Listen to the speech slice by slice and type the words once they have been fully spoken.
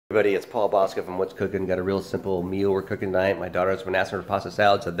Everybody, it's Paul Bosco from What's Cooking. Got a real simple meal we're cooking tonight. My daughter's been asking for pasta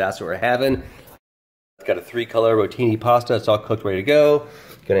salad, so that's what we're having. It's got a 3-color rotini pasta. It's all cooked, ready to go.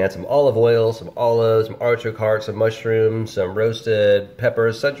 Gonna add some olive oil, some olives, some artichoke hearts, some mushrooms, some roasted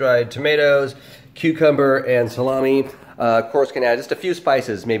peppers, sun-dried tomatoes, cucumber, and salami. Of course, gonna add just a few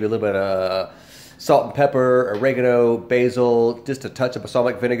spices, maybe a little bit of salt and pepper, oregano, basil, just a touch of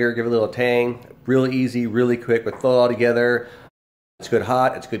balsamic vinegar, give it a little tang. Real easy, really quick. We throw it all together. It's good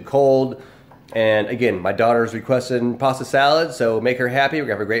hot, it's good cold. And again, my daughter's requesting pasta salad, so make her happy. We're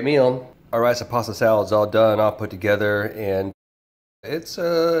gonna have a great meal. All right, so pasta salad's all done, all put together, and it's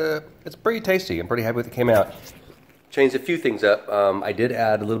pretty tasty. I'm pretty happy with it came out. Changed a few things up. I did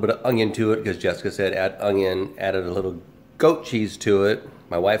add a little bit of onion to it because Jessica said add onion, added a little goat cheese to it.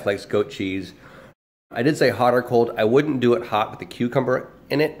 My wife likes goat cheese. I did say hot or cold. I wouldn't do it hot with the cucumber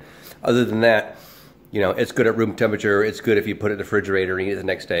in it. Other than that, you know, it's good at room temperature. It's good if you put it in the refrigerator and eat it the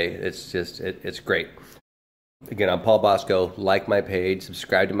next day. It's just, it's great. Again, I'm Paul Bosco. Like my page,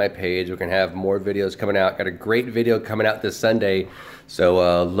 subscribe to my page. We're gonna have more videos coming out. Got a great video coming out this Sunday,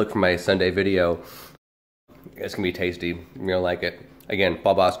 so look for my Sunday video. It's gonna be tasty. You're gonna like it. Again,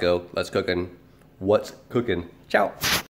 Paul Bosco. Let's cooking. What's cooking? Ciao.